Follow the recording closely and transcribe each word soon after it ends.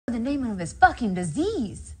the name of his fucking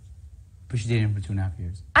disease. But she dated him for 2.5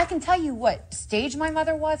 years. I can tell you what stage my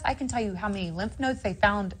mother was. I can tell you how many lymph nodes they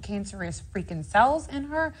found cancerous freaking cells in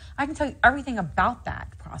her. I can tell you everything about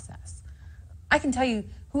that process. I can tell you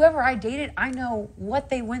whoever I dated, I know what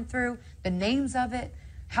they went through, the names of it,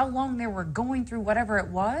 how long they were going through whatever it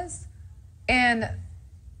was. And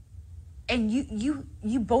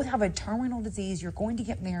you both have a terminal disease. You're going to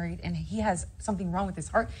get married, and he has something wrong with his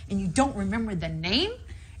heart, and you don't remember the name?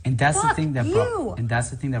 And that's Fuck the thing that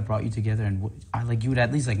you. brought you together. And you would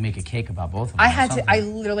at least like make a cake about both of them. I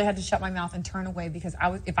literally had to shut my mouth and turn away because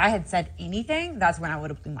if I had said anything, that's when I would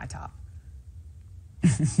have blew my top.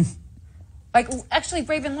 Like, actually,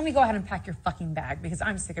 Raven, let me go ahead and pack your fucking bag because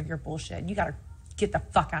I'm sick of your bullshit. And you got to get the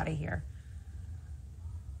fuck out of here.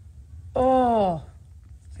 Oh.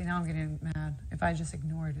 See, now I'm getting mad. If I just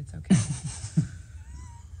ignore it, it's okay.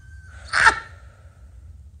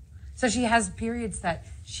 So she has periods that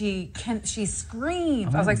she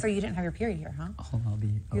screams. I was like, so you didn't have your period here, huh?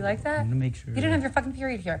 You like that? I'm gonna make sure. You didn't have your fucking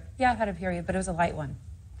period here. Yeah, I've had a period, but it was a light one.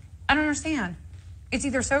 I don't understand. It's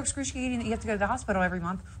either so excruciating that you have to go to the hospital every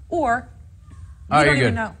month, or you don't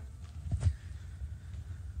even know.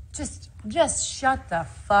 Just shut the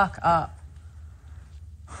fuck up.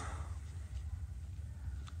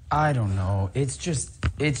 I don't know.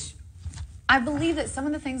 I believe that some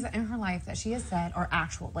of the things that in her life that she has said are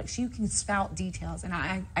actual. Like, she can spout details, and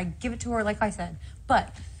I give it to her, like I said.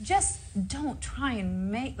 But just don't try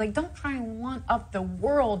and one up the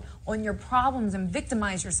world on your problems and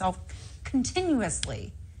victimize yourself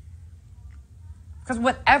continuously. Because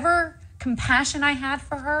whatever compassion I had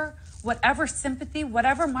for her, whatever sympathy,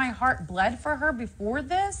 whatever my heart bled for her before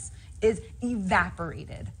this is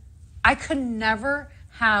evaporated. I could never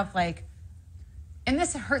have and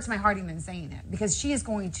this hurts my heart even saying it, because she is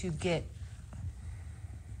going to get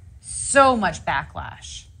so much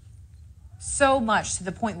backlash. So much to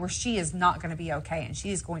the point where she is not going to be okay, and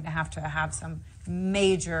she is going to have some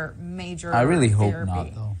major I really hope therapy.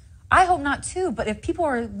 not, though. I hope not, too, but if people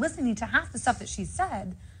are listening to half the stuff that she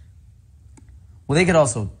said... Well, they could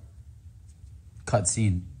also cut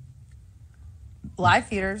scene. Live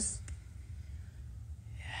theaters.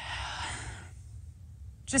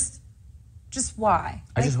 Just why?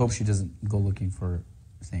 I just hope she doesn't go looking for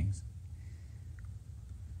things.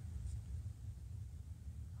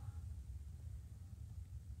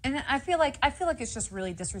 And I feel like it's just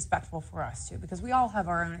really disrespectful for us too, because we all have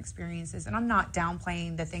our own experiences, and I'm not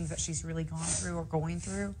downplaying the things that she's really gone through or going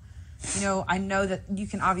through. You know, I know that you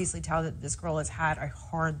can obviously tell that this girl has had a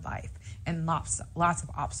hard life and lots of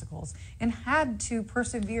obstacles, and had to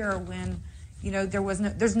persevere when, you know,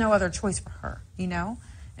 there's no other choice for her, you know?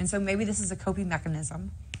 And so maybe this is a coping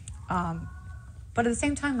mechanism. But at the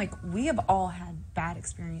same time, we have all had bad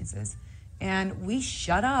experiences, and we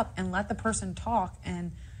shut up and let the person talk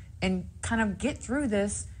and kind of get through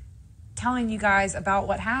this, telling you guys about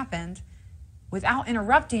what happened without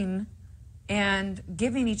interrupting and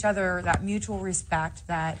giving each other that mutual respect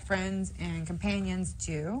that friends and companions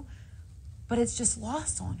do. But it's just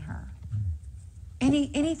lost on her.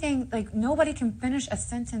 Anything, nobody can finish a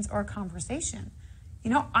sentence or a conversation. You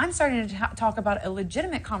know, I'm starting to talk about a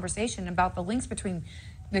legitimate conversation about the links between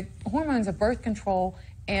the hormones of birth control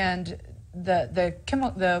and the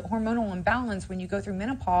hormonal imbalance when you go through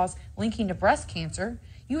menopause, linking to breast cancer.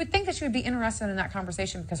 You would think that she would be interested in that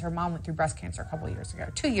conversation because her mom went through breast cancer a couple of years ago.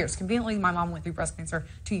 2 years. Conveniently, my mom went through breast cancer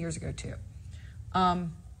 2 years ago, too.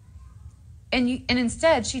 And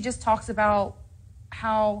instead, she just talks about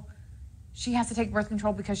how she has to take birth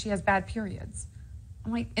control because she has bad periods.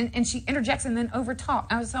 I'm like, and she interjects and then overtalk.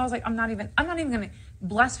 I was like, I'm not even going to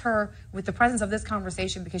bless her with the presence of this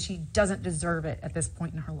conversation because she doesn't deserve it at this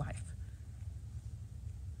point in her life.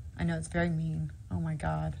 I know it's very mean. Oh my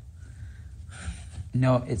God.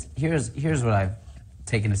 No, here's what I've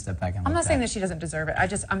taken a step back and I'm not saying that she she doesn't deserve it.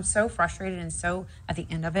 I'm so frustrated and so at the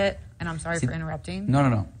end of it, and I'm sorry for interrupting.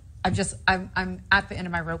 No. I'm at the end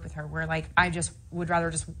of my rope with her, where I just would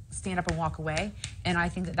rather just stand up and walk away, and I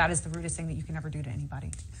think that is the rudest thing that you can ever do to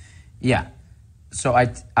anybody. Yeah, so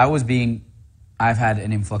I've had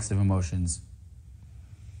an influx of emotions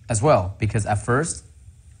as well, because at first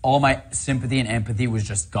all my sympathy and empathy was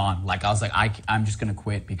just gone. I was like, I'm just gonna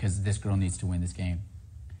quit because this girl needs to win this game.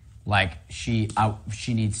 She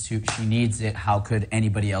needs it. How could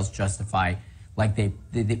anybody else justify?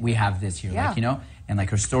 We have this here, yeah. And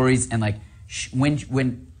her stories, and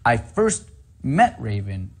when I first met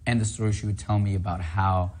Raven, and the story she would tell me about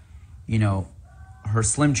how, her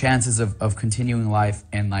slim chances of continuing life,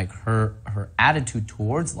 and her attitude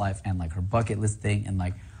towards life, and her bucket list thing, and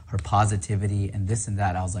her positivity and this and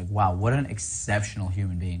that. I was like, wow, what an exceptional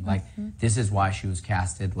human being. Like, this is why she was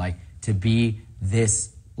casted. Like, to be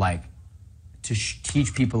this, like, to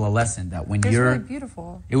teach people a lesson that when It's you're... really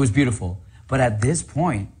beautiful. It was beautiful. But at this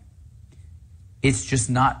point, it's just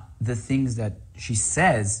not the things that she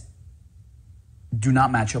says do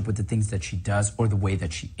not match up with the things that she does or the way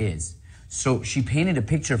that she is. So she painted a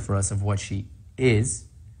picture for us of what she is,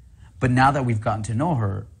 but now that we've gotten to know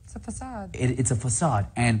her, It's a facade. it's a facade.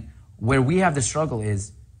 And where we have the struggle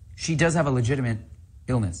is she does have a legitimate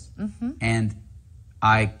illness. And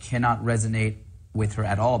I cannot resonate with her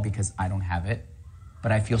at all because I don't have it.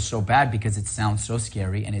 But I feel so bad because it sounds so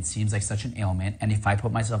scary and it seems like such an ailment. And if I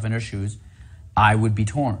put myself in her shoes, I would be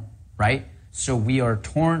torn, right? So we are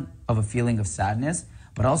torn of a feeling of sadness,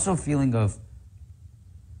 but also a feeling of,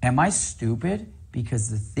 am I stupid? Because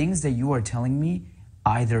the things that you are telling me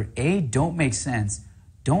either A, don't make sense,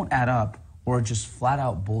 don't add up, or just flat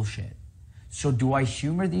out bullshit. So do I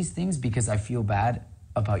humor these things because I feel bad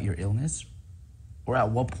about your illness? Or at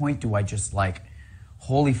what point do I just like,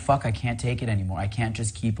 holy fuck, I can't take it anymore. I can't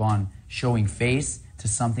just keep on showing face to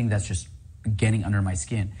something that's just getting under my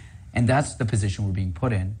skin. And that's the position we're being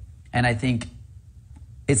put in. And I think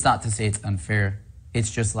it's not to say it's unfair. It's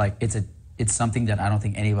just like, it's something that I don't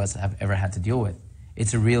think any of us have ever had to deal with.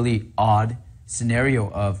 It's a really odd scenario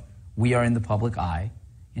of we are in the public eye.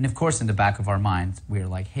 And of course, in the back of our minds, we're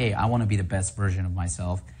like, hey, I want to be the best version of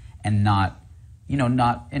myself and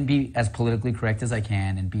and be as politically correct as I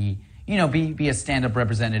can and be a stand-up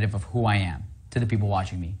representative of who I am to the people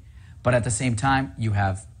watching me. But at the same time, you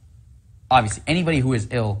have, obviously, anybody who is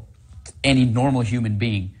ill, any normal human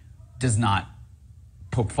being does not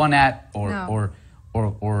poke fun at or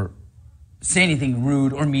say anything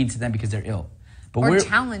rude or mean to them because they're ill. Or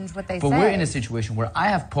challenge what they say. But we're in a situation where I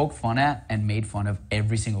have poked fun at and made fun of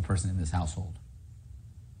every single person in this household.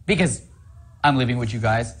 Because I'm living with you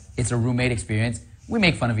guys. It's a roommate experience. We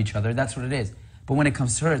make fun of each other. That's what it is. But when it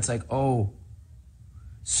comes to her, it's like, oh.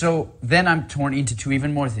 So then I'm torn into two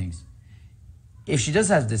even more things. If she does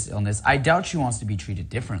have this illness, I doubt she wants to be treated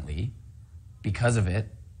differently because of it.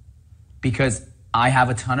 Because I have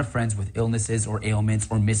a ton of friends with illnesses or ailments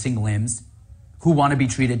or missing limbs who want to be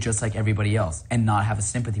treated just like everybody else and not have a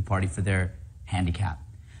sympathy party for their handicap.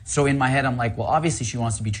 So in my head, I'm like, well, obviously she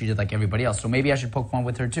wants to be treated like everybody else, so maybe I should poke fun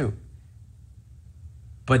with her too.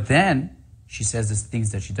 But then she says these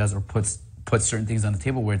things that she does or puts certain things on the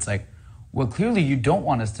table where it's like, well, clearly you don't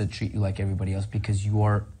want us to treat you like everybody else because you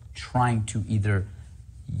are trying to either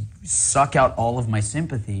suck out all of my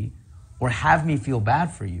sympathy or have me feel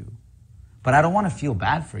bad for you. But I don't want to feel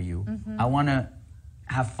bad for you. I want to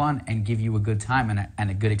have fun and give you a good time and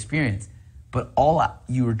a good experience. But all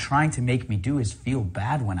you are trying to make me do is feel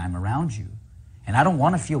bad when I'm around you. And I don't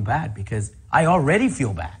want to feel bad because I already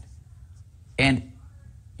feel bad. And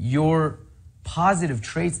your positive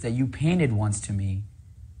traits that you painted once to me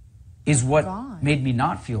is what made me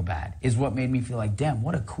not feel bad, is what made me feel like, damn,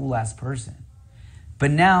 what a cool ass person.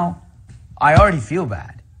 But now I already feel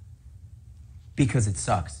bad because it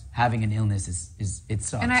sucks. Having an illness is it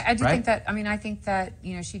sucks. And I do right? think that, I think that,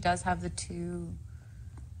 she does have the two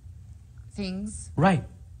things. Right.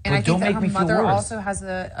 And but I think that her mother worse. also has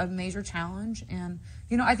a major challenge. And,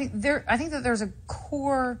 I think that there's a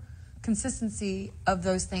core consistency of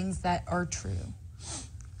those things that are true.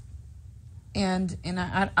 And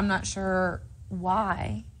I'm not sure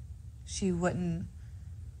why she wouldn't.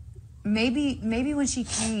 Maybe when she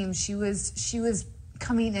came, she was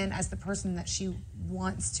coming in as the person that she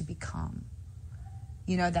wants to become.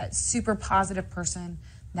 That super positive person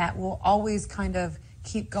that will always kind of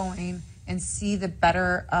keep going and see the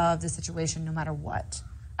better of the situation no matter what.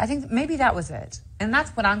 I think maybe that was it. And that's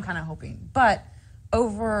what I'm kind of hoping. But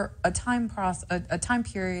over a time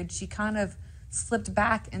period, she kind of slipped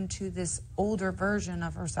back into this older version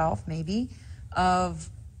of herself, maybe, of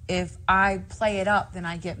if I play it up, then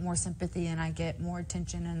I get more sympathy and I get more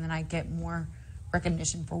attention and then I get more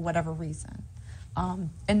recognition for whatever reason.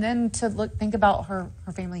 And then to think about her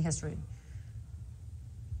family history.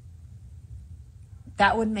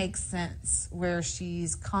 That would make sense where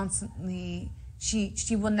she's constantly, she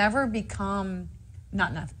will never become,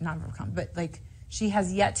 not overcome, but like she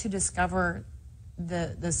has yet to discover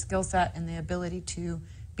the skill set and the ability to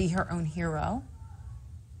be her own hero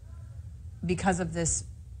because of this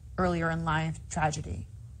earlier in life tragedy.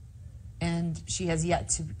 And she has yet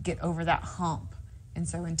to get over that hump. And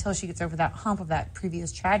so until she gets over that hump of that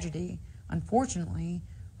previous tragedy, unfortunately,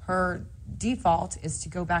 her default is to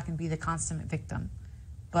go back and be the consummate victim,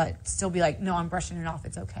 but still be like, no, I'm brushing it off,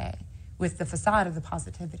 it's okay, with the facade of the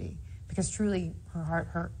positivity, because truly her heart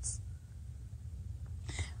hurts.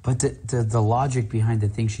 But the logic behind the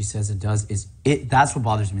things she says and does that's what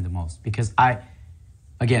bothers me the most. Because I,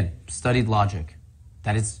 again, studied logic.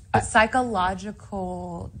 That it's... But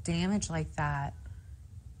psychological damage like that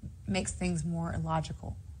makes things more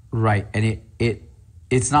illogical. Right. And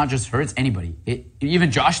it's not just her, it's anybody. Even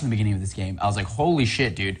Josh in the beginning of this game, I was like, holy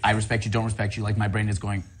shit, dude. I respect you, don't respect you. Like, my brain is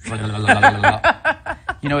going...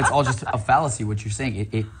 You know, it's all just a fallacy, what you're saying.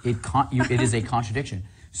 It is a contradiction.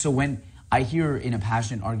 So when I hear in a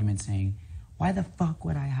passionate argument saying, why the fuck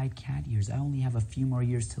would I hide cat ears? I only have a few more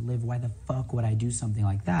years to live. Why the fuck would I do something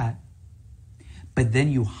like that? But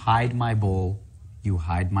then you hide my bowl, you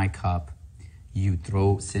hide my cup, you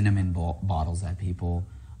throw cinnamon bottles at people,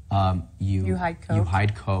 you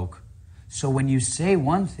hide Coke. So when you say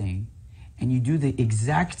one thing and you do the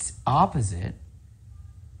exact opposite,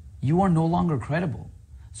 you are no longer credible.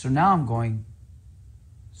 So now I'm going,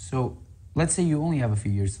 so let's say you only have a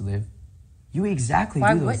few years to live. You exactly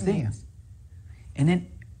do those things. And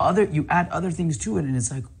then you add other things to it, and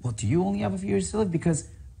it's like, well, do you only have a few years to live? Because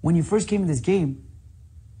when you first came to this game,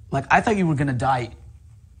 like, I thought you were gonna die,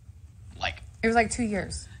 like... It was like 2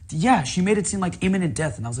 years. Yeah, she made it seem like imminent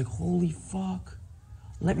death, and I was like, holy fuck.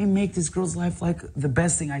 Let me make this girl's life, like, the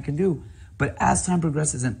best thing I can do. But as time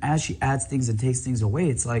progresses, and as she adds things and takes things away,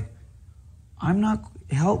 it's like,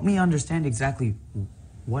 help me understand exactly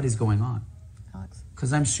what is going on. Alex.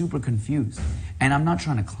 Because I'm super confused. And I'm not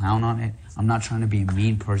trying to clown on it. I'm not trying to be a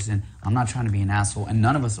mean person. I'm not trying to be an asshole. And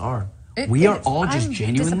none of us are. We are all just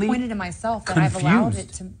genuinely I'm disappointed in myself that confused. I've allowed it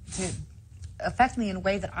to affect me in a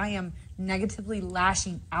way that I am negatively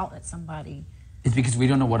lashing out at somebody. It's because we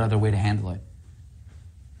don't know what other way to handle it.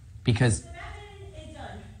 Because... It's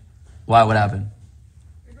done. Why? What happened?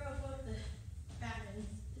 We broke both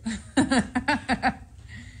the back.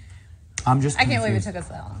 I'm just I can't believe it confused. took us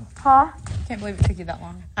that long. Huh? Can't believe it took you that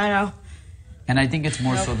long. I know. And I think it's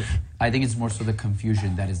more so the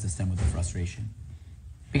confusion that is the stem of the frustration.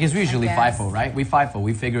 Because we usually guess. FIFO, right? We FIFO.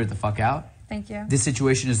 We figure it the fuck out. Thank you. This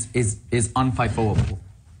situation is unFIFOable.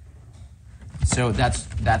 So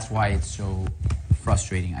that's why it's so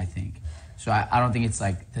frustrating, I think. So I don't think it's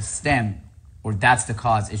like the stem or that's the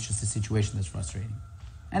cause. It's just the situation that's frustrating.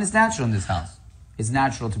 And it's natural in this house. It's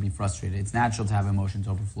natural to be frustrated. It's natural to have emotions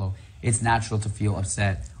overflow. It's natural to feel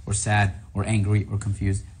upset or sad or angry or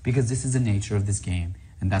confused because this is the nature of this game.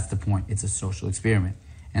 And that's the point. It's a social experiment.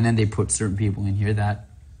 And then they put certain people in here that...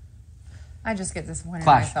 I just get disappointed in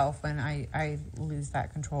Clash. myself when I lose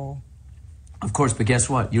that control. Of course, but guess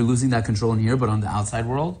what? You're losing that control in here, but on the outside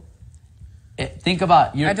world... think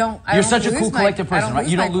about... You're such a cool collective person, right?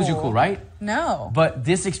 You don't lose your cool, right? No. But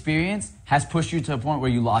this experience has pushed you to a point where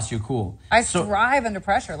you lost your cool. I thrive under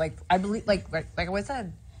pressure. Like I believe, like I always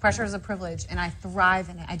said, pressure is a privilege, and I thrive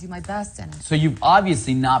in it. I do my best in it. So you've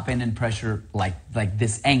obviously not been in pressure like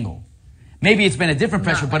this angle. Maybe it's been a different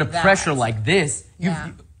pressure, Not but like a that. pressure like this,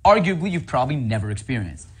 Yeah. arguably you've probably never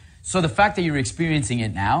experienced. So the fact that you're experiencing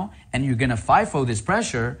it now, and you're gonna FIFO this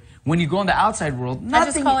pressure, when you go in the outside world, nothing... I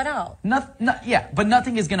just call it out. Yeah, but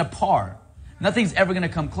nothing is gonna par. Nothing's ever gonna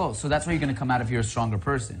come close. So that's why you're gonna come out of here a stronger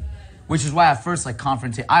person. Which is why at first, like,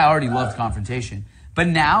 I already loved confrontation. But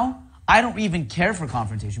now, I don't even care for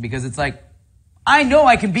confrontation because it's like, I know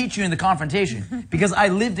I can beat you in the confrontation because I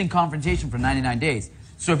lived in confrontation for 99 days.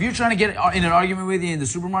 So if you're trying to get in an argument with you in the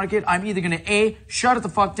supermarket, I'm either gonna A, shut it the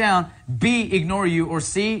fuck down, B, ignore you, or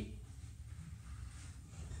C,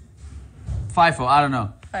 FIFO, I don't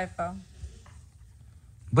know. FIFO.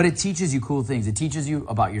 But it teaches you cool things. It teaches you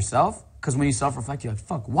about yourself. Because when you self-reflect, you're like,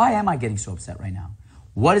 fuck, why am I getting so upset right now?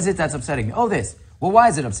 What is it that's upsetting me? Oh, this. Well, why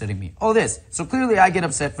is it upsetting me? Oh, this. So clearly I get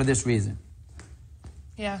upset for this reason.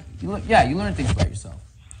 Yeah. You learn things about yourself.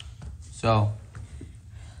 So...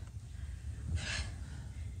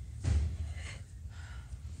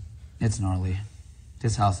 it's gnarly.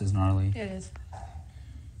 This house is gnarly. It is.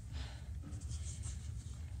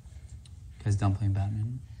 You guys done playing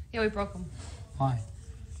Batman? Yeah, we broke them. Why?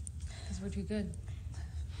 Because we're too good.